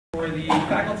For the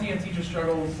Faculty and Teacher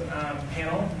Struggles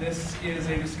panel, this is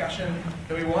a discussion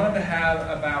that we wanted to have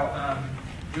about,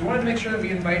 we wanted to make sure that we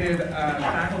invited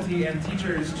faculty and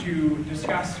teachers to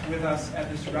discuss with us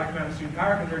at this Rocky Mountain Student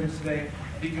Power Convergence today,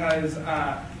 because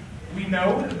we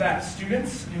know that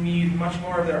students need much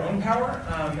more of their own power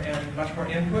and much more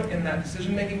input in that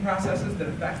decision-making processes that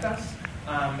affect us.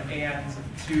 And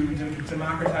to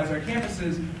democratize our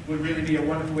campuses would really be a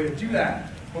wonderful way to do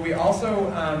that. But we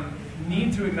also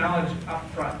need to acknowledge up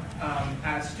front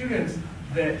as students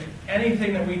that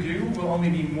anything that we do will only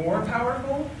be more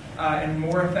powerful and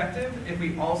more effective if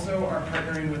we also are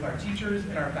partnering with our teachers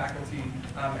and our faculty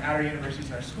at our universities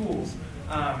and our schools.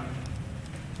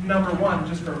 Number one,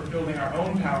 just for building our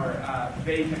own power,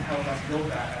 they can help us build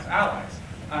that as allies.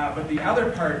 But the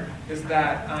other part is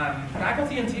that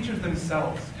faculty and teachers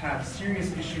themselves have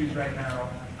serious issues right now,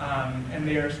 and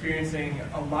they are experiencing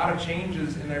a lot of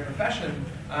changes in their profession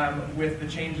with the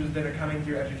changes that are coming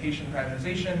through education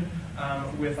privatization,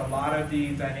 with a lot of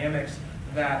the dynamics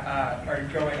that are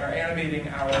animating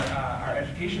our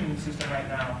education system right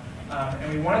now.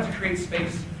 And we wanted to create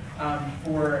space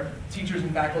for teachers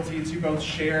and faculty to both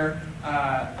share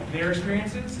their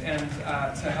experiences and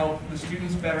to help the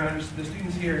students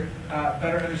here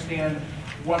better understand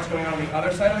what's going on the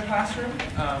other side of the classroom,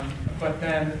 but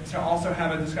then to also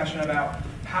have a discussion about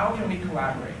how can we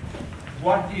collaborate?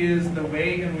 What is the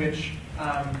way in which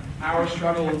our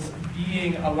struggles,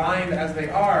 being aligned as they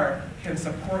are, can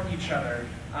support each other?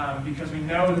 Because we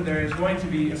know that there is going to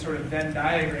be a sort of Venn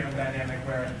diagram dynamic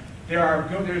where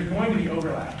there's going to be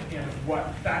overlap in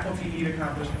what faculty need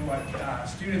accomplished and what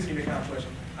students need accomplished,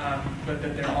 but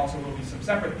that there also will be some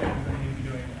separate things that we need to be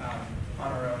doing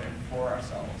on our own and for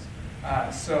ourselves.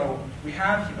 So we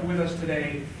have with us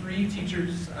today 3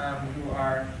 teachers who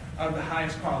are of the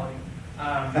highest quality,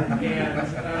 and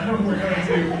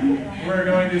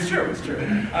it's true.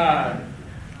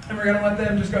 And we're going to let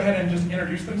them just go ahead and just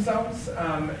introduce themselves.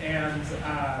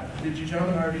 Did you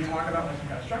gentlemen already talk about some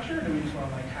kind of structure? Do we just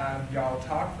want to have y'all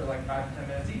talk for 5 to 10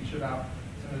 minutes each about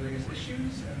some of the biggest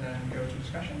issues and then go to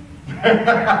discussion?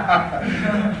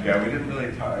 Yeah, we didn't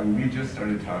really talk. We just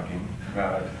started talking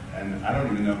about it, and I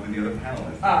don't even know who the other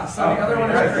panelists is. So the other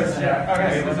one is Chris. Yeah.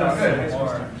 Okay, so that's good.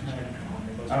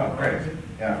 Oh, great.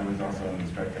 Yeah, who was also an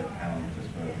instructor at the panel just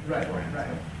beforehand. Right.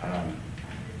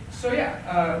 So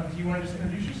yeah, do you want to just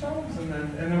introduce yourselves, and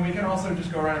then we can also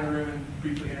just go around the room and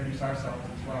briefly introduce ourselves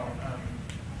as well,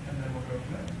 and then we'll go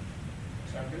from there.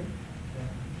 Sound good? Yeah.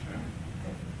 Sure.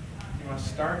 You want to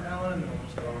start, Alan, and then we'll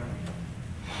just go around.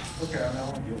 Okay, I'm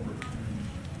Alan Gilbert.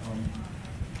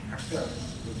 Actually,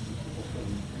 this is also in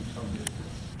some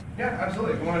distance. Yeah,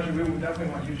 absolutely. We would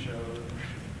definitely want you to show.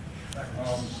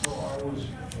 So I was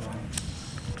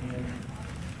in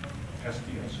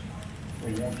SDS for a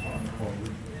long time at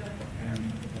Harvard, and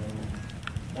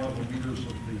one of the leaders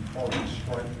of the Harvard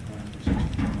strike was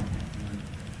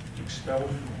expelled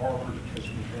from Harvard as an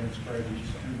advanced graduate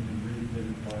student and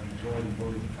readmitted by majority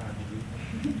voting faculty.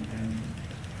 And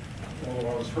although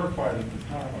I was hurt by it at the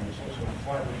time, I was also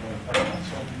flattered by the fact that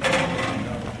some people didn't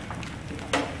know.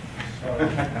 So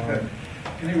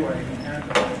anyway,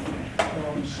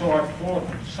 so I thought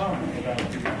some about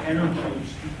the energy of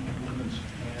student movements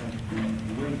and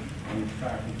the link with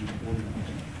faculty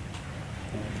organizing.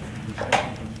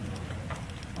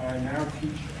 I now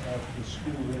teach at the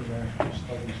School of International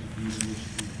Studies at the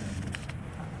University of Cambridge.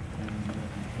 And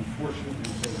unfortunately,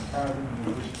 so the private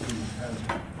university has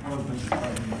one of the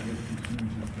private university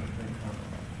communities that they have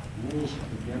rules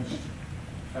against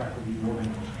faculty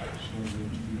organizing. So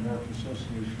the American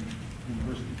Association of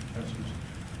University Professors,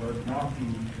 but not the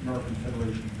American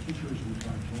Federation of Teachers, which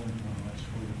I joined when I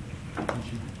started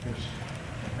teaching this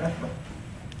Metro.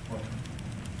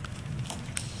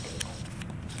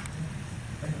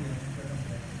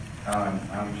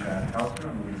 I'm Chad Helsker.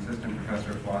 I'm an assistant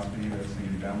professor of philosophy at USC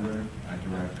Denver. I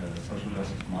direct a social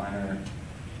justice minor.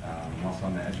 I'm also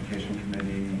on the education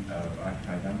committee of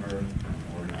Occupy Denver and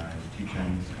organize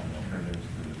teach-ins and alternatives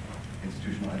to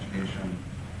institutional education.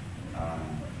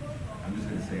 I'm just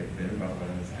going to say a bit about what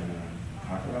I was going to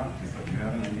talk about, just so you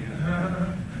have an idea.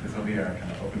 This will be our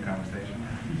kind of open conversation.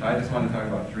 So I just want to talk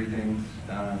about 3 things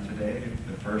today.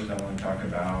 The first, I want to talk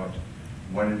about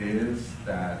what it is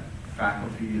that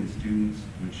faculty and students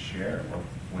would share,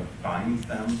 what binds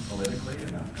them politically, and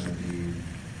that's going to be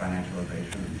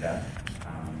financialization and debt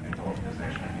and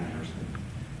corporatization of the university.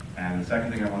 And the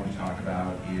second thing I want to talk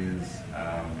about is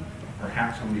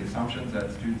perhaps some of the assumptions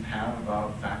that students have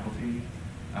about faculty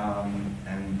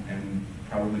and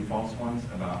probably false ones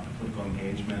about the political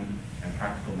engagement and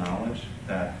practical knowledge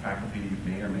that faculty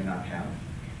may or may not have.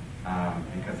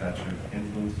 because that should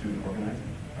influence student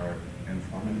organizing, or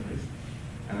inform it at least.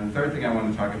 And then the third thing I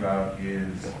want to talk about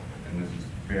is, and this is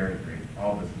very brief,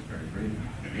 all this is very brief,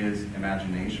 is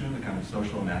imagination, the kind of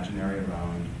social imaginary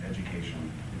around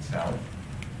education itself.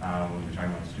 When we're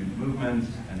talking about student movements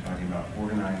and talking about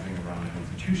organizing around an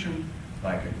institution,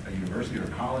 like a university or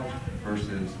college,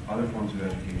 versus other forms of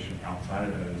education outside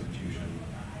of that institution,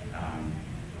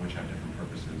 which have different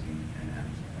purposes and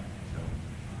ends. So,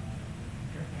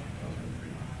 those are the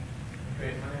three.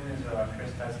 Great, my name is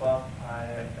Chris Tetzlaff.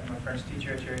 I am a French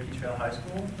teacher at Cherry Trail High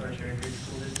School, or Cherry Creek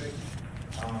School District.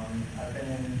 I've been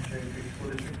in Cherry Creek School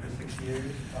District for 6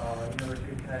 years.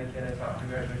 University of Connecticut, I taught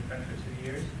undergraduate French for 2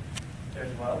 years there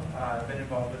as well. I've been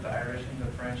involved with the Irish and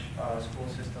the French school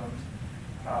systems.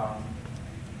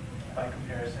 By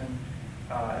comparison,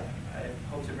 I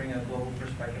hope to bring a global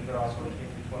perspective, but also a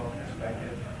K-12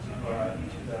 perspective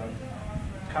to the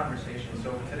conversation.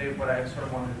 So today, what I sort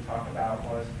of wanted to talk about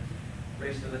was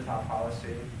Race to the Top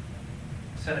policy,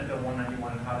 Senate Bill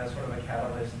 191, and how that's sort of a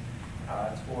catalyst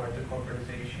toward the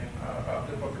corporatization of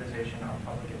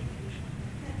public education.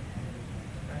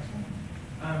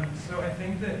 Excellent. So I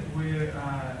think that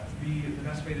the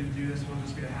best way to do this, we'll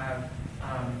just gonna have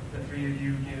the three of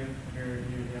you give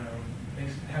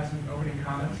have some opening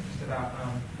comments just about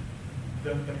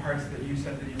the parts that you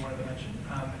said that you wanted to mention.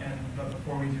 But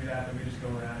before we do that, we just go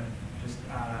around and just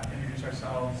introduce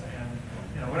ourselves and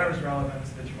whatever's relevant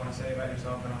that you want to say about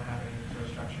yourself. I don't have any sort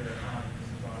of structure,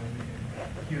 just as long as we can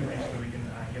Q&A so that we can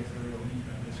get to the real meat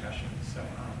of the discussion. So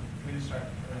we just start.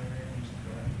 Just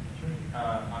go ahead. Sure.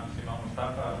 I'm Simon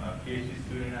Mustafa. I'm a PhD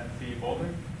student at CU Boulder.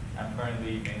 I'm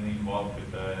currently mainly involved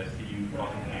with the CU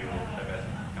Fossil Fuel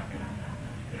Divestment campaign.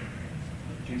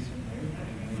 Jason Mayer,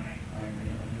 I'm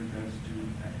an undergrad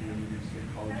student at the University of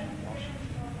College in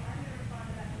Washington.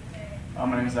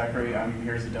 My name is Zachary. I'm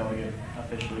here as a delegate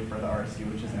officially for the RSC,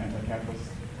 which is an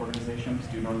anti-capitalist organization,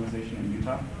 student organization in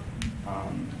Utah.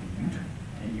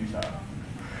 In Utah.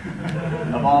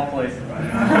 Of all places. It's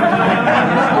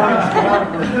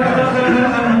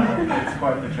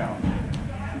quite the challenge.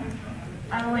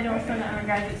 I'm Elena Wilson. I'm a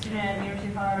graduate student at the University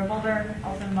of Colorado Boulder,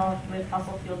 also involved with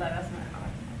fossil fuel divestment.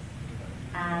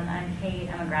 I'm Kate.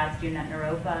 I'm a grad student at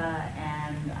Naropa,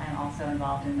 and I'm also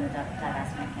involved in the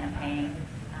divestment campaign,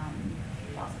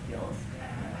 fossil fuels.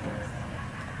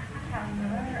 Callie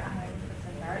Miller. I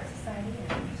represent the Art Society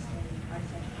and I'm interested in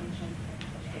arts education.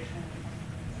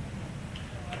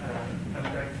 I'm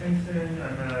Greg Simpson.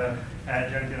 I'm an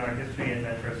adjunct in art history at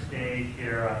Metro State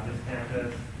here on this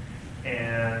campus.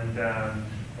 And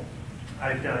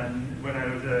I've done, when I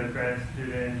was a grad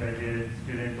student, I did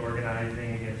student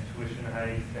organizing against tuition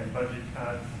hikes and budget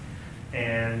cuts,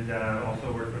 and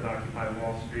also worked with Occupy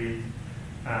Wall Street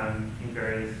in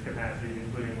various capacities,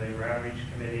 including Labor Outreach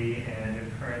Committee, and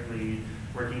am currently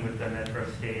working with the Metro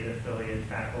State Affiliate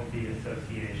Faculty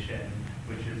Association,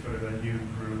 which is sort of a new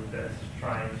group that's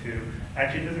trying to,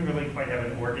 actually it doesn't really quite have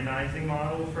an organizing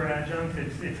model for adjuncts.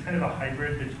 It's kind of a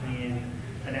hybrid between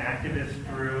an activist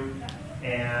group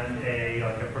and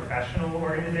a professional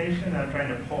organization. I'm trying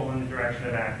to pull in the direction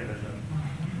of activism.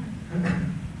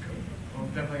 Well,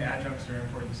 definitely adjuncts are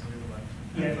important to some people.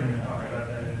 Yeah, we're going to talk about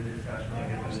that in the discussion. We'll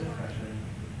get to the discussion.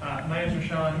 My name is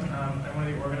Rashawn. I'm one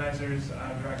of the organizers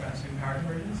of Direct on Student Power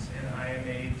Convergence, and I am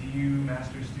a DU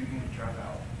Master's Student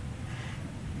Dropout.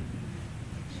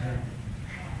 Sure.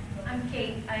 I'm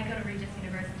Kate. I go to Regis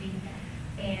University,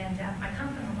 and I come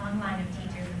from a long line of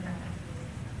teachers and professors.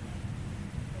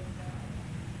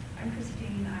 I'm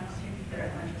Christine. I'm a student here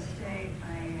at Metro State.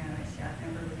 I am a staff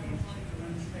member with the Institute for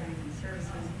Women's Studies and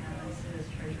Services, and I sit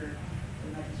as treasurer for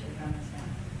the Metro State Women's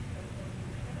Staff.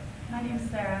 My name is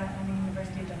Sarah. I'm a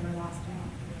University of Denver law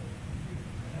student.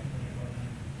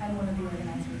 I'm one of the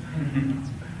organizers.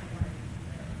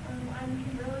 I'm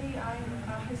Kimberly. I'm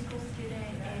a high school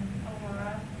student in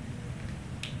Aurora.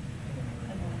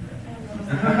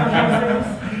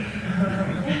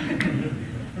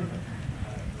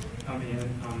 I'm Ian.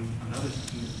 I'm another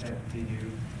student at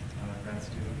DU, grad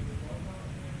student.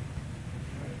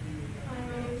 Hi,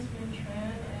 my name is Min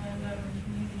Tran, and I'm a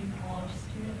community college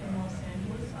student in Los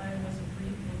Angeles. I was a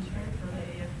brief intern for the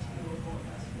AFT local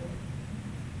festival.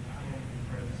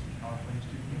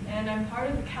 And I'm part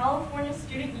of the California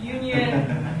Student Union.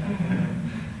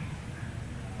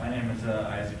 My name is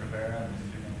Isaac Rivera. I'm a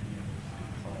student at the University of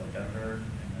Colorado Denver in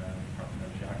the Department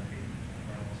of Geography and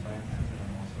Environmental Sciences, and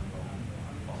I'm also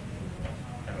involved in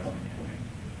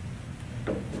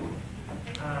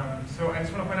So I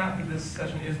just want to point out that this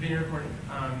session is being recorded,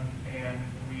 and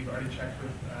we've already checked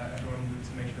with everyone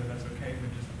to make sure that that's okay,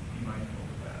 but just be mindful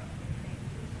of that.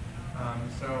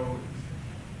 So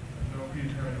no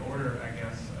predetermined order, I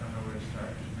guess. I don't know where to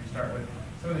start. Should we start with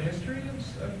some of the history of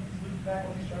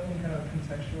faculty struggling, kind of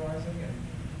contextualizing, and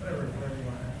whatever you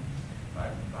want to add.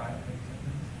 5 to 5, I think.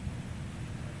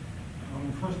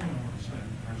 The first thing I want to say,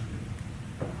 actually,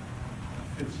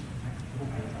 fits a little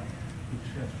bit with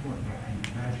Chad's point about the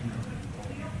imaginary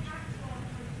involvement.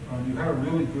 You had a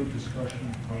really good discussion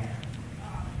of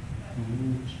the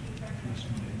rules of this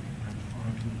meeting and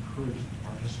trying to encourage the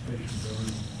participation of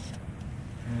everyone.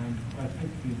 And I think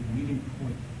the meeting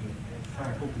point that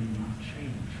faculty need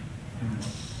change in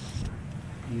life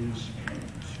is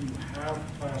to have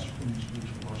classrooms which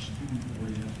are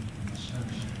student-oriented in the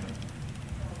sense that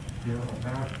they're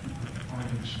about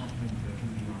finding something that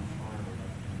can be on fire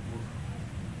about their work.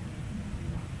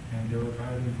 And they're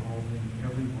about involving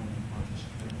everyone in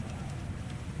participating.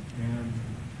 And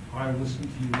I listen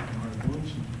to you and I learn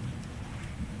something.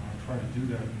 I try to do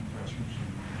that in classrooms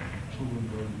and children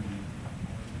go to the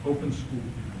open school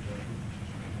in the Jesuit, which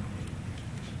is one of the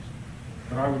places.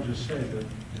 But I would just say that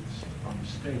it's a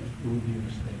mistake, it would be a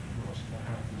mistake for us to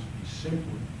have this be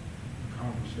simply a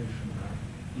conversation about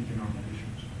economic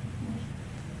issues.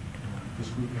 This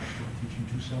week I'm still teaching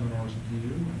 2 seminars at DU,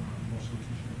 and I'm also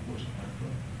teaching a course at ACRA.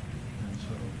 And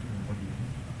so, what do you think?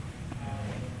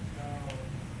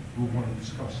 We want to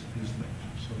discuss these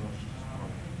things, so that's just part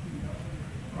of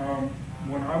it.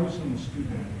 When I was in the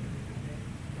student movement,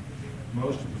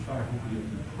 most of the faculty had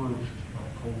been purged by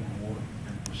the Cold War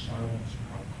and were silenced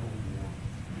by the Cold War.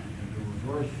 And there were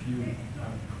very few who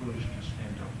had the courage to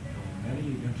stand up. There were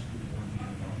many against the war in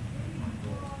Vietnam.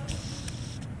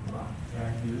 The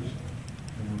fact is,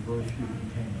 there were very few who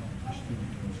came out for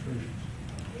student demonstrations.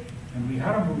 And we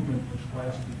had a movement which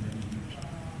lasted many years.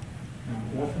 And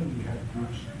often we had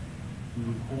groups, we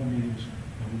would call meetings,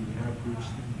 and we would have groups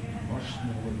that would be much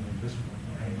smaller than this one,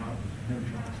 and not with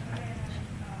energized activities.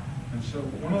 And so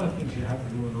one of the things you have to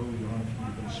learn early on if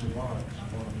you're going to survive, because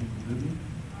a lot of people didn't,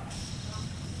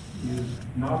 is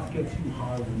not to get too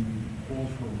high when you call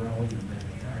for a rally and they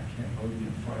attack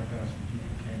Cambodia and 5,000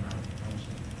 people came out. I was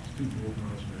a student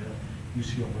organizer there.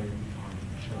 UCLA at the time,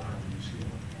 shut down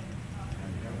UCLA,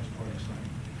 and that was quite exciting.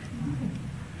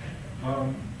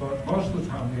 But most of the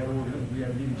time we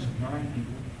had meetings of 9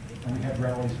 people, and we had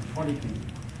rallies of 20 people.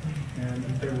 And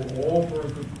they were all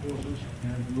very good causes,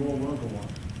 and we all learned a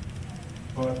lot.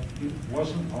 But it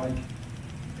wasn't like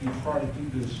you try to do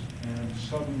this and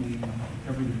suddenly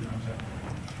everything comes out.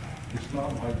 It's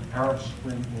not like Arab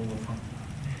Spring all the time.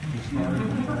 It's not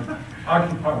even like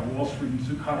Occupy Wall Street and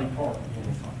Zuccotti Park all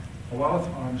the time. A lot of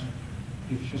times,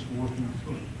 it's just working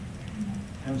through it.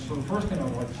 And so the first thing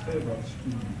I'd like to say about the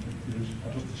student movement is,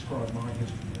 I'll just describe my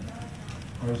history.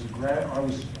 I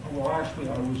was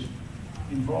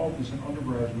involved as an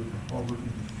undergraduate at Harvard in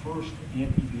the first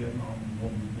anti-Vietnam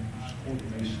War movement, which is called the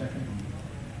May 2nd movement.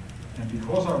 And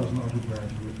because I was an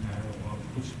undergraduate, I had a lot of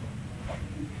chutzpah.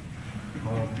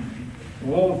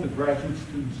 All of the graduate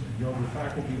students and younger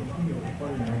faculty of whom I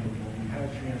quite remember when we had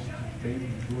a chance to debate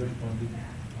with George Bundy,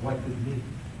 elected me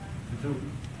to do it.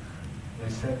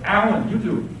 They said, Alan, you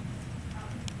do it.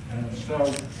 And so,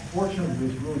 fortunately,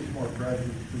 this really smart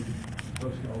graduate student,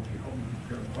 those who helped me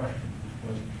prepare a question,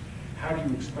 was, how do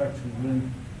you expect to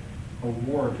win a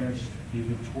war against the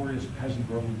victorious peasant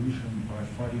revolution by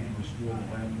fighting to restore the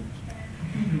landlords?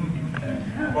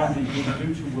 And Bundy didn't do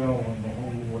too well, and the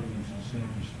whole audience was saying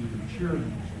for Stephen cheered,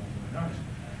 and it was all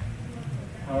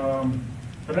very nice.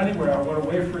 But anyway, I went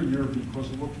away for a year because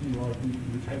it looked to me like we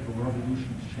would take a revolution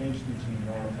to change things in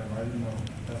America, and I didn't know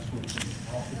that sort of thing was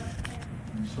possible.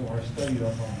 So I studied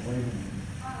up on labor,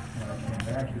 and I came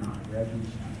back here as a graduate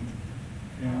student.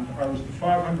 And I was the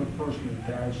 500th person at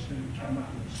Dow's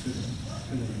Chemical sitting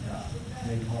at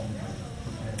Napalm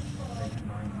for making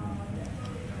 9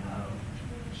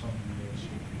 something the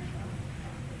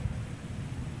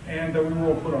DSCN1399. And we were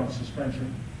all put on suspension.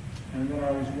 And then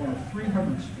I was one of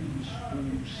 300 students who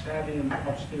sat in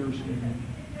upstairs in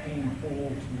Payne Hall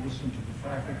to listen to the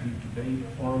faculty debate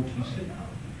ROTC.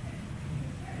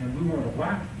 And we weren't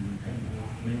allowed to be in Payne Hall.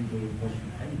 Maybe there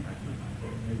wasn't Payne back then,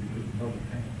 but maybe there was another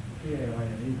Payne. PAINA,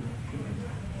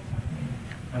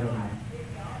 I don't know.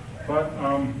 But,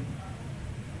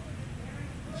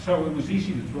 so it was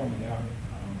easy to throw me out.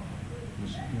 It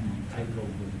was take over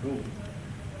the building.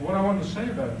 But what I want to say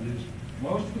about it is,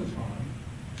 most of the time,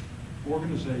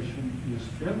 organization is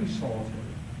fairly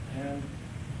solitary, and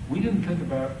we didn't think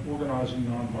about organizing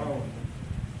nonviolently.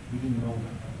 We didn't know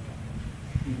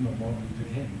that, even though Martin Luther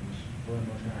King was very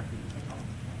much active at the time.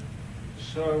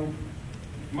 So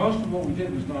most of what we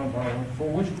did was nonviolent, for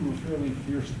which we were fairly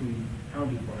fiercely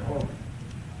hounded by Harvard.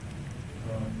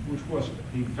 which was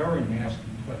a very nasty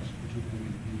place,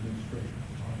 particularly the administration.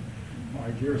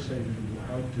 I dare say that it will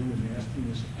outdo in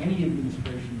nastiness any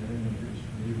administration that anyone here is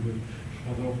familiar with,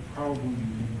 although probably you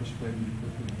can persuade me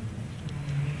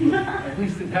quickly. At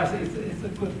least it has, it's a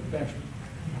good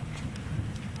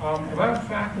benchmark. About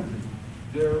faculty,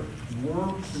 there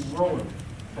were heroic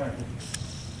faculty,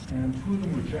 and two of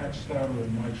them were Jack Stouter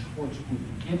and Mike Schwartz, who were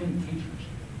beginning teachers.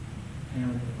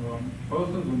 And both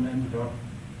of them ended up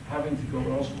having to go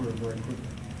elsewhere very quickly.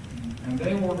 And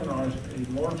they organized a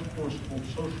large course called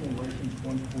Social Relations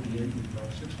 148 with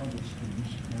about 600 students,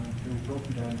 and they were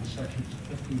broken down into sections of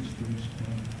 15 students,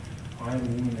 and I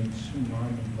illuminated Sue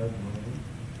Nyman and led one of them,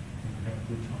 and we had a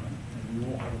good time, and we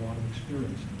all had a lot of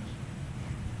experience in this.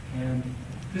 And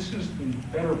this is the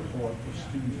better part of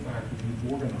student faculty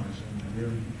organizing,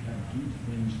 where you can do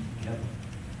things together,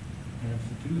 and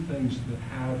to do things that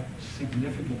have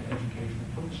significant educational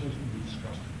purposes, and we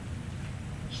discussed it.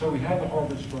 So we had the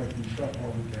Harvard strike, we shut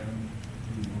Harvard down,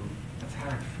 we were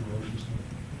attacked ferociously,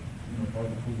 by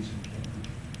the police in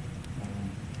Cambridge.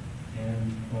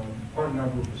 And quite a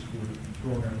number of us were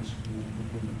thrown out of school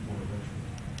before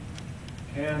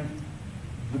eventually. And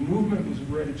the movement was a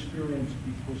great experience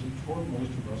because it taught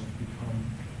most of us to become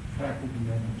faculty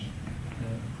members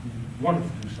who wanted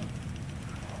to do something.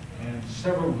 And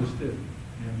several of us did.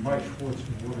 And Mike Schwartz,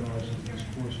 who organizes this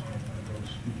course, I go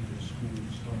speaking at a school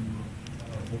in Stony Brook.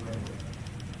 Book I wrote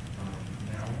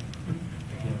now.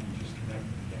 Again, we just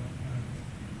connected again.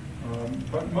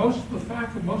 But most of the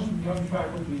young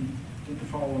faculty did the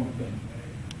following thing.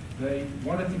 They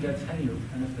wanted to get tenure,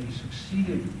 and if they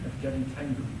succeeded at getting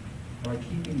tenure by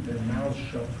keeping their mouths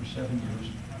shut for 7 years,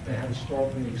 they had a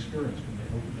startling experience when they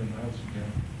opened their mouths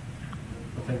again.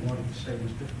 What they wanted to say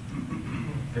was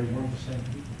different. They weren't the same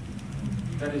people.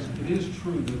 That is, it is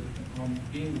true that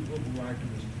being a political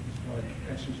activist is like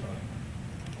exercise.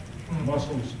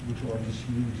 Muscles which are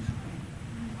disused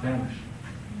vanish.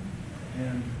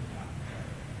 And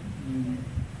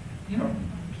you know,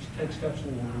 just take steps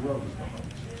along the road, as the Bible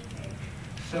says.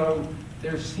 So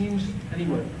there seems,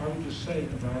 anyway, I would just say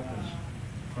about this,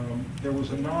 there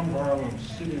was a nonviolent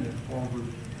sit-in at Harvard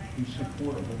in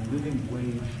support of a living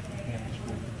wage for campus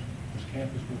workers. Because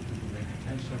campus workers were making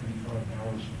 $10.75 an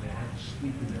hour, so they had to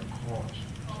sleep in their cars.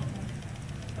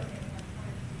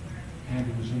 And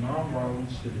it was a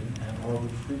nonviolent sit-in, and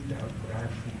Harvard freaked out, but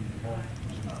actually it was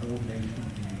an coordination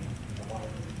meeting in the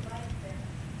library.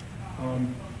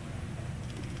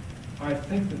 I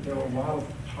think that there are a lot of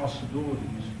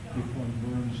possibilities if one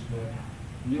learns that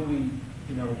really,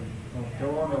 there are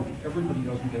no, everybody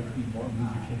doesn't get to be Martin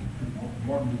Luther King.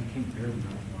 Martin Luther King barely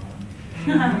got to be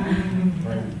Martin.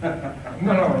 Right?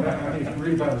 No, I mean, if you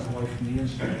read about his life from the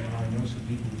inside, and I know some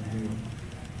people who do,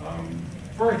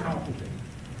 very complicated.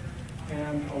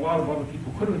 And a lot of other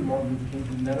people could have been Martin Luther King,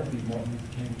 didn't end up being Martin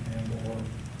Luther King, and or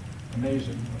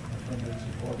amazing, my friend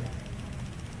Nancy Gilbert.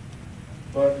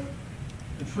 But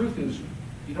the truth is,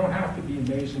 you don't have to be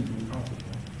amazing to accomplish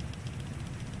that.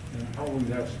 And probably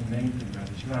that's the main thing about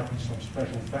it. You don't have to be some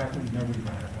special faculty member, you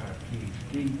don't have to have a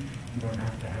PhD, you don't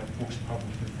have to have books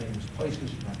published in famous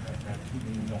places, you don't have to have $2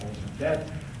 million in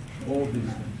debt, all of these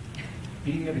things.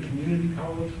 Being at a community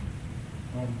college,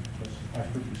 because I've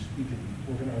heard you speak at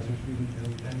the organizers meeting the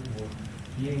other day, or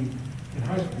being in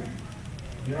high school.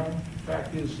 The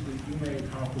fact is that you may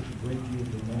accomplish a great deal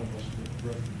that none of us would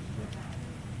regret to do.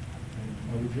 And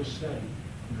I would just say,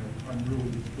 I'm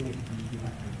really thrilled to be here.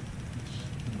 It's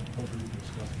a pleasure to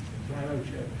discuss these things. And I know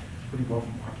Chad pretty well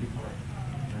from Occupy,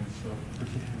 and it's a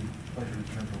particularly pleasure to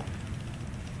turn over.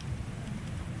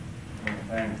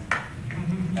 Thanks.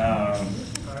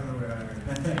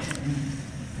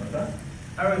 What's that?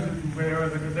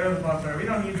 There was applause. Sorry, we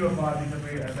don't need to applaud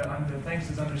because the thanks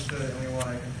is understood, and we want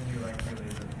to continue like really.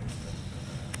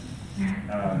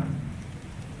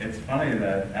 It's funny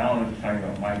that Alan was talking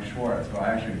about Mike Schwartz, who I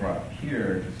actually brought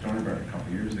here to Stony Brook a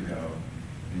couple years ago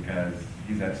because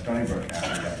he's at Stony Brook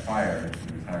after he got fired.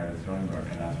 He was hired at Stony Brook,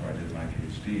 and that's where I did my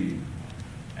PhD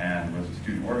and was a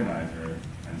student organizer.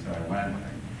 And so I went.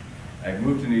 I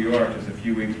moved to New York just a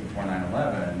few weeks before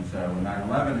 9/11, so when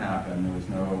 9/11 happened, there was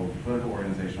no political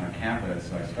organization on campus,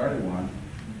 so I started one.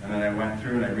 And then I went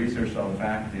through and I researched all the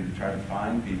faculty to try to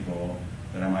find people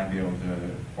that I might be able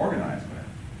to organize with.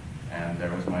 And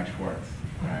there was Mike Schwartz,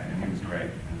 right? And he was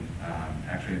great. And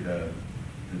actually, the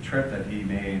trip that he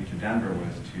made to Denver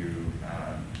was to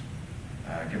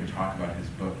give a talk about his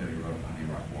book that he wrote on the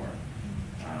Iraq War.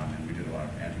 And we did a lot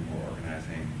of anti-war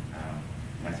organizing.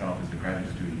 Myself as a graduate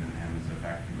student and him as a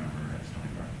faculty member at Stony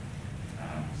Brook.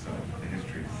 So the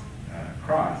histories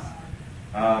cross.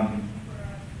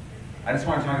 I I just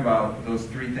want to talk about those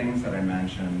three things that I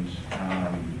mentioned,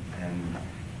 and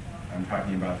I'm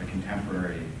talking about the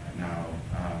contemporary now,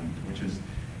 which is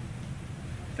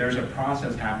there's a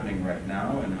process happening right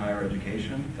now in higher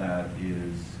education that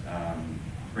is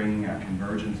bringing a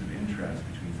convergence of interest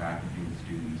between faculty and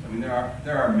students. I mean,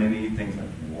 there are many things like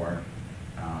war,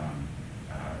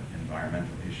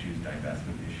 environmental issues,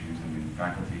 divestment issues. I mean,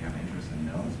 faculty have interest in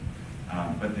those.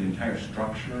 But the entire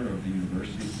structure of the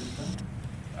university system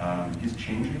is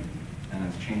changing, and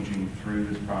it's changing through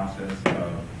this process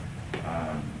of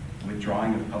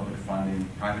withdrawing of public funding,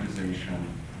 privatization,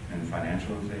 and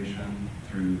financialization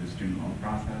through the student loan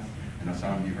process. I know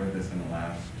some of you heard this in the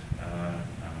last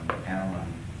panel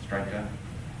on strike debt.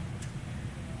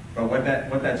 But what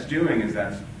that's doing is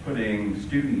that's putting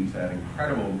students at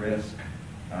incredible risk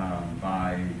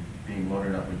by being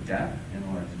loaded up with debt in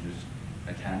order to just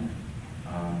attend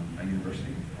a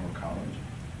university or college.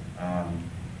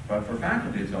 But for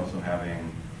faculty, it's also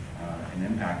having an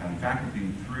impact on faculty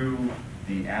through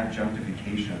the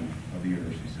adjunctification of the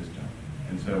university system.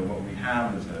 And so what we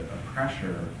have is a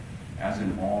pressure, as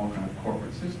in all kind of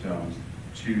corporate systems,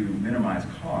 to minimize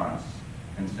costs.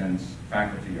 And since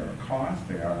faculty are a cost,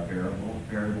 they are a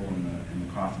variable in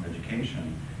the cost of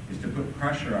education, is to put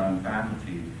pressure on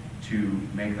faculty to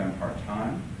make them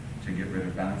part-time, to get rid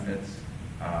of benefits,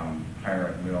 hire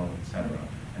at will, etc.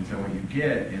 And so what you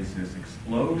get is this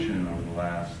explosion over the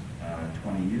last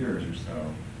 20 years or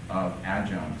so of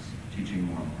adjuncts teaching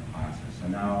more and more classes. So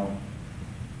now,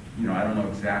 you know, I don't know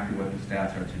exactly what the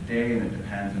stats are today, and it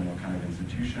depends on what kind of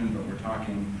institution, but we're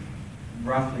talking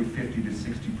roughly 50 to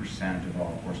 60% of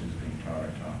all courses being taught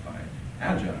are taught by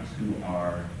adjuncts who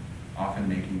are often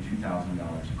making $2,000 a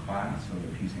class, so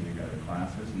they're piecing together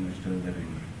classes, and they're still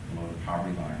living below the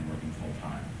poverty line, working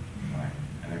full-time, right?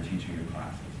 And they're teaching your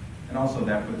classes. And also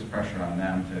that puts pressure on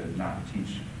them to not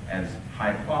teach as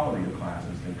high quality a class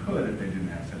as they could if they didn't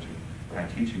have such a high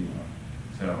teaching load.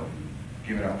 So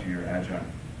give it up to your adjunct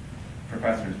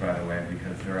professors, by the way,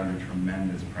 because they're under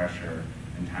tremendous pressure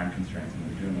and time constraints, and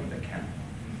they're doing what they can.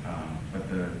 But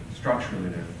structurally,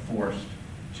 they're forced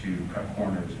to cut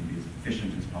corners and be as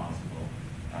efficient as possible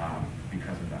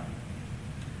because of that.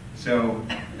 So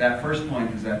that first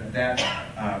point is that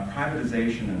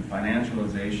privatization and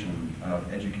financialization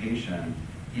of education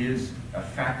is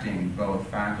affecting both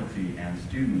faculty and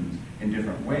students in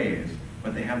different ways,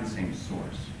 but they have the same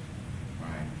source,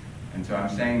 right? And so I'm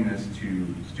saying this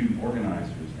to student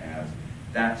organizers as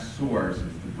that source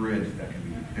is the bridge that can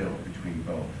be built between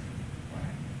both,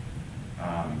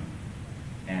 right?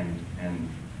 And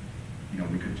you know,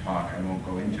 we could talk, I won't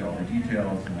go into all the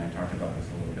details, and I talked about this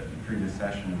a little bit in the previous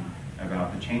session,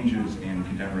 about the changes in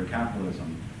contemporary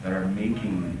capitalism that are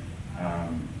making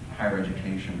higher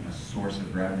education a source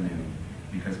of revenue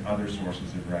because other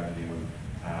sources of revenue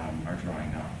are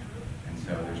drying up. And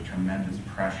so there's tremendous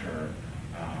pressure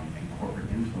and corporate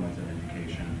influence of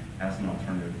education as an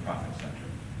alternative profit center.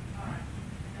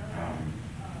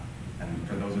 And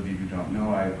for those of you who don't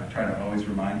know, I try to always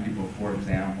remind people, for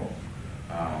example,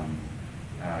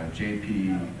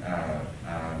 JP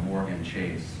Morgan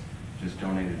Chase just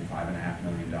donated $5.5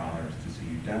 million to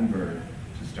CU Denver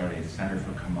to start a Center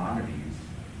for Commodities,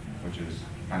 which is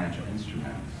financial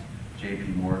instruments.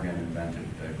 JP Morgan invented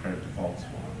the credit default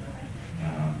swap.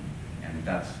 And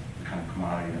that's the kind of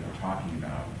commodity that we're talking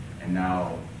about. And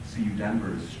now CU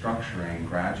Denver is structuring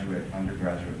graduate,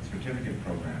 undergraduate, certificate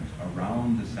programs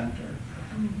around the center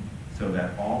so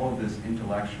that all of this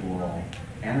intellectual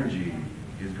energy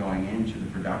is going into the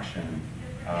production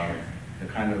of the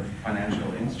kind of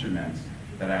financial instruments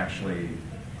that actually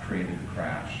created the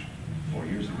crash 4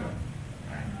 years ago.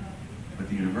 Right? But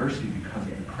the university, because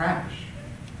of the crash,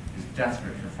 is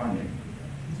desperate for funding.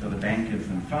 So the bank gives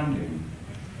them funding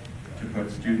to put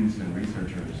students and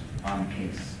researchers on the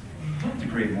case to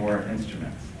create more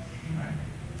instruments. Right?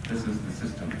 This is the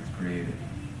system that's created.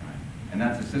 Right? And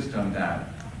that's a system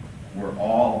that we're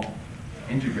all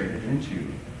integrated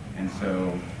into. And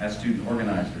so, as student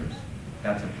organizers,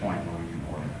 that's a point where we can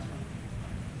organize.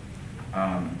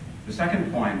 The second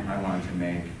point I wanted to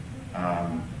make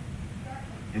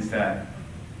is that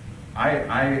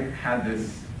I had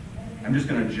this, I'm just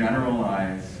going to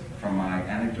generalize from my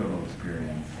anecdotal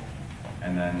experience,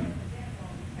 and then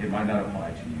it might not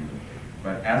apply to you.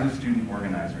 But as a student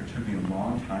organizer, it took me a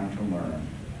long time to learn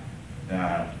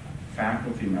that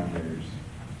faculty members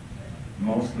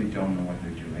mostly don't know what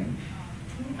they're doing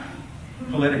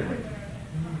politically.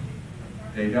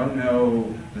 They don't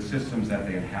know the systems that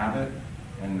they inhabit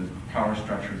and the power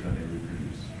structures that they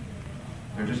reproduce.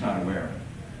 They're just not aware of it.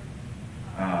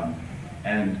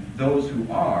 And those who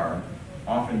are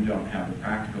often don't have the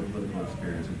practical political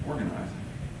experience of organizing.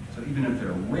 So even if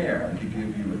they're aware and could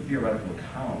give you a theoretical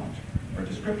account or a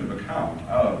descriptive account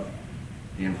of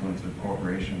the influence of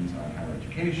corporations on higher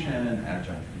education,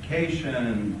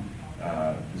 adjunctification,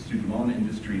 the student loan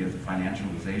industry as a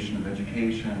financialization of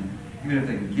education, even if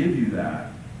they can give you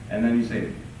that, and then you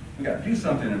say, we got to do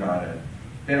something about it,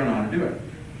 they don't know how to do it,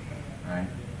 right?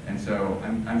 And so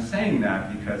I'm saying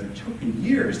that because it took me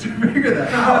years to figure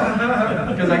that out,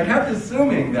 because I kept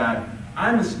assuming that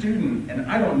I'm a student and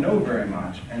I don't know very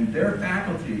much, and they're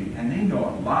faculty and they know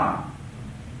a lot.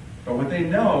 But what they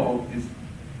know is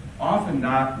often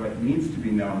not what needs to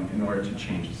be known in order to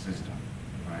change the system,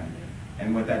 right?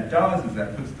 And what that does is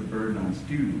that puts the burden on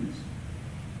students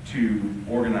to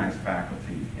organize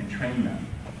faculty and train them,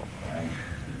 right?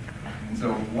 And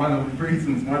so one of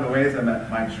the ways I met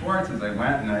Mike Schwartz is I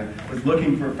went and I was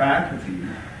looking for faculty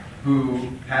who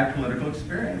had political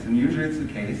experience. And usually it's the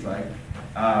case, like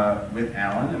with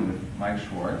Alan and with Mike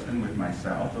Schwartz and with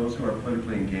myself, those who are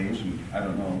politically engaged, and I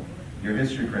don't know your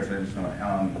history, Chris, I just know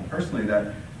Alan personally,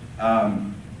 that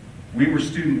we were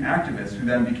student activists who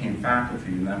then became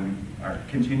faculty, and then we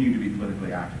continue to be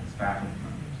politically active as faculty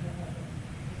members.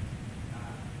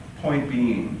 Point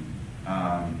being,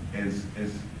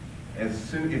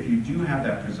 if you do have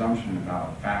that presumption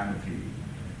about faculty,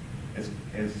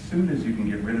 as soon as you can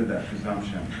get rid of that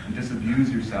presumption and disabuse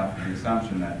yourself of the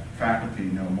assumption that faculty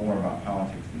know more about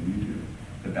politics than you do,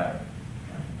 the better.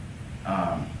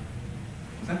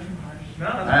 Was that too harsh? No,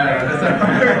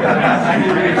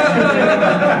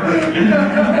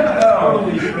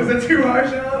 Is it too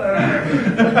harsh, Alan?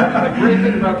 The great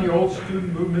thing about the old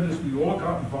student movement is we all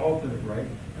got involved in it, right?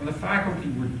 And the faculty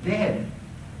were dead,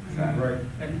 right?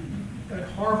 And at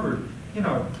Harvard, you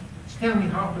know, Stanley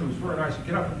Hoffman was very nice. He'd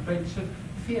get up and debate and said,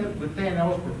 with Dan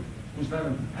Ellsberg, was then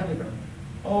in the Pentagon,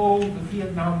 oh, the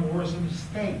Vietnam War is a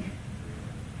mistake.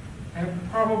 And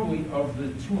probably of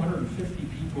the 250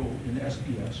 people in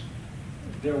SBS,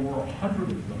 there were 100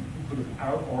 of them who could have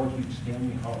out-argued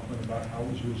Stanley Hoffman about how it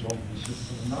was a result of the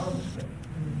system and not a mistake.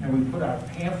 And we put out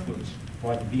pamphlets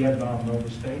like Vietnam, no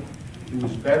mistake. It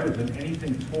was better than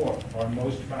anything taught by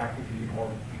most faculty at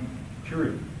Harvard,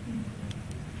 period.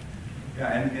 Yeah,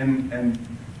 and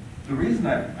the reason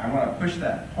I want to push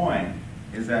that point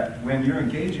is that when you're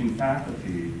engaging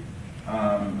faculty,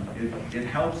 it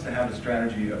helps to have a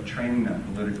strategy of training them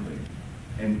politically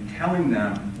and telling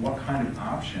them what kind of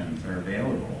options are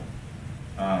available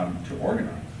to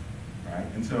organize, right?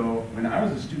 And so when I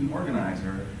was a student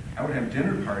organizer, I would have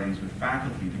dinner parties with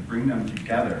faculty to bring them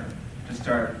together to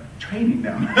start training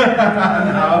them on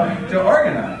how to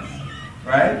organize,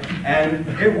 right? And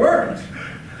it worked.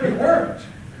 It worked,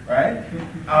 right?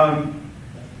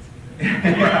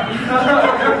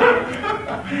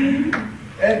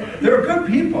 And they're good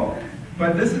people,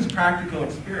 but this is practical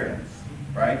experience,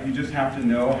 right? You just have to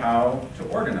know how to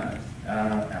organize.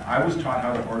 I was taught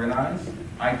how to organize.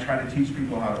 I try to teach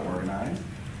people how to organize.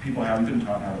 People haven't been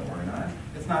taught how to organize.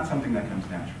 It's not something that comes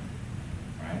naturally,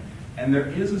 right? And there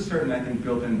is a certain, I think,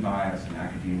 built-in bias in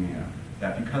academia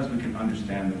that because we can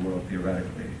understand the world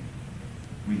theoretically,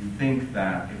 we think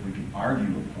that if we can argue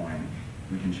a point,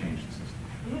 we can change the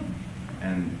system.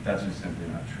 And that's just simply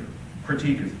not true.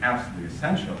 Critique is absolutely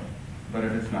essential, but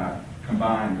if it's not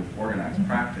combined with organized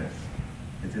practice,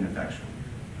 it's ineffectual.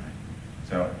 Right?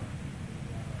 So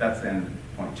that's the end of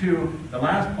point two. The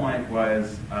last point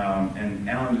was, and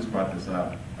Alan just brought this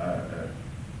up,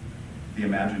 the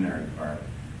imaginary part.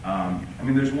 I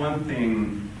mean, there's one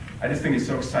thing, I just think it's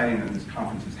so exciting that this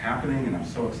conference is happening, and I'm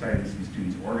so excited to see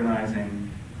students organizing.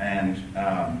 And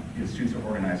students are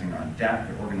organizing around debt,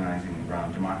 they're organizing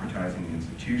around democratizing the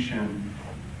institution.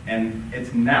 And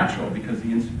it's natural because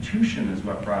the institution is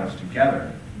what brought us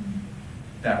together,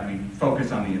 that we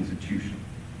focus on the institution.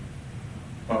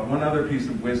 But one other piece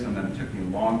of wisdom that it took me a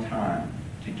long time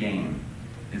to gain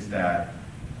is that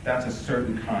that's a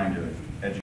certain kind of